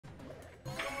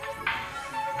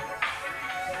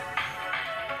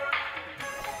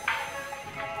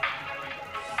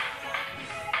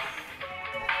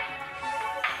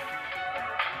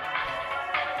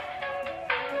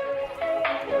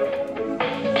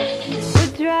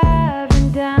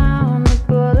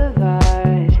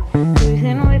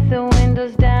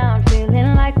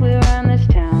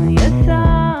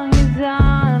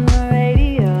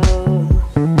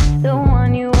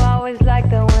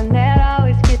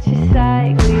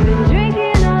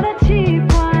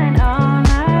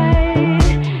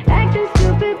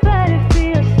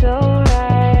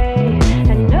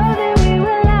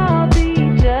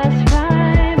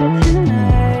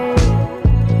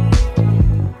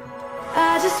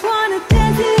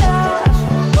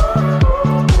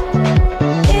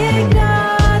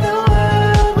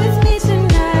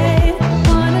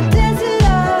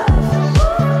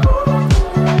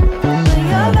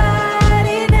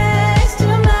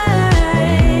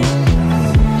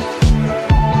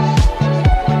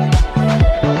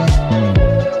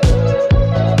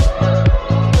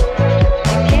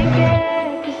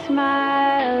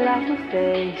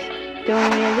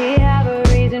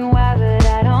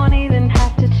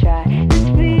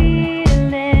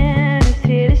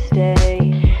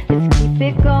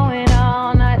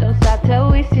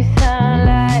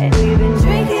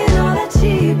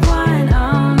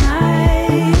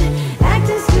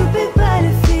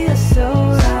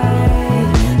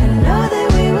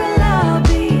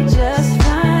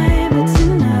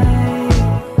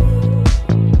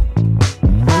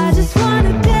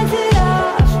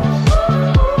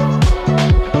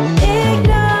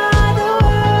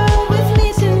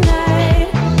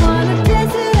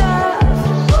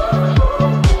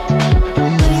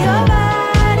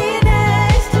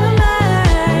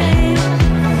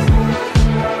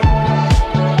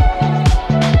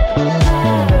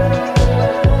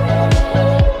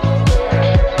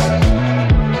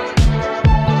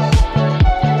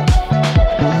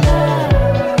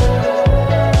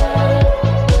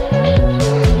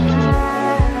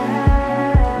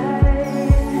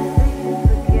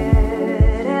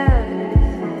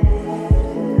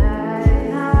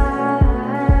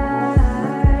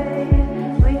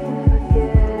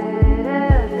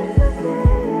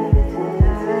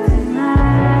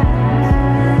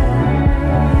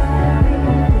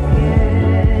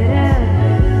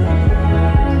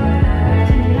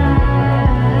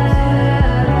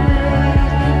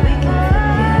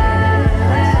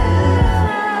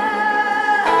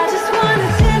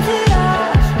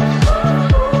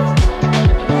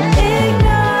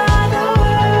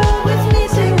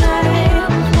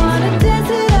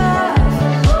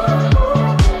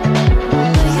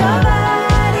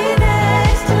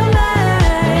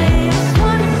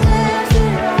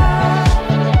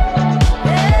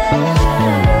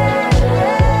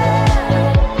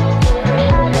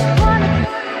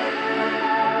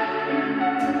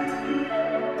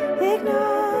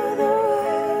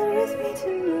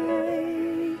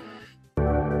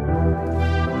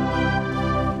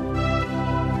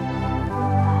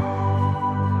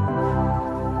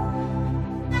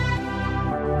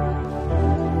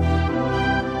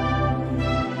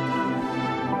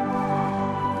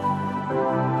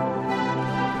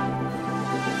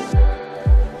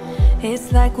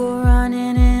It's like we're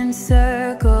running in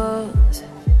circles,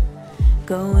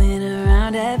 going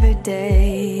around every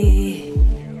day,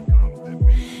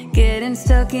 getting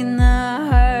stuck in the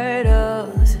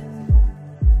hurdles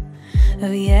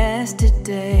of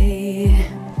yesterday.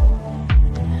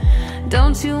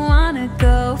 Don't you wanna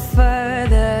go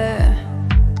further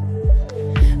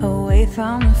away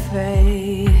from the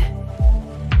fray?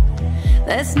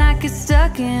 Let's not get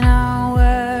stuck in our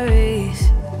worries,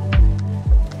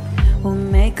 we'll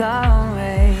make our own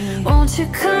way. Won't you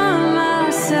come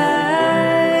outside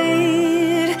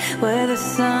where the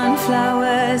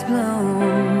sunflowers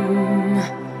bloom?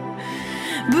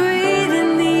 Breathe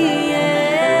in the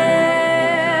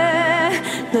air,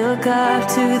 look up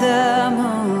to the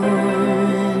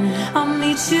moon. I'll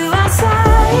meet you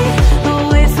outside,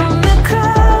 away from the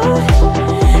crowd,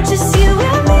 just you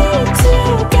and me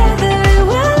together. It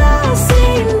will all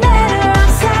seem better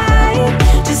outside,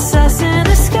 just us in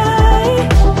the sky.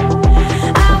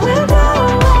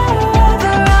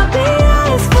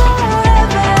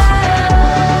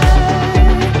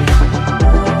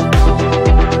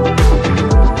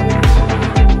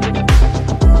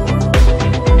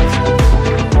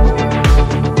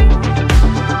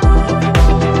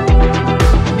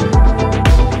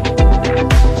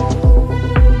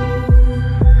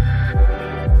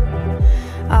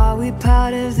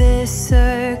 Part of this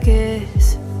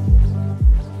circus,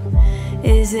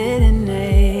 is it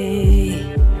innate?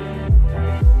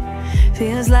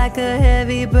 Feels like a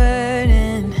heavy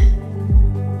burden,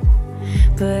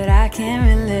 but I can't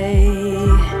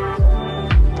relate.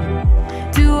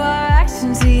 Do our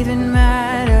actions even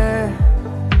matter,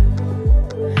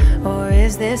 or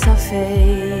is this our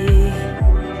fate?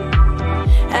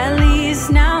 At least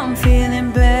now I'm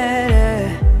feeling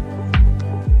better,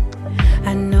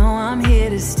 I know I'm here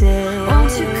to stay.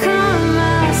 Won't you come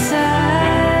out?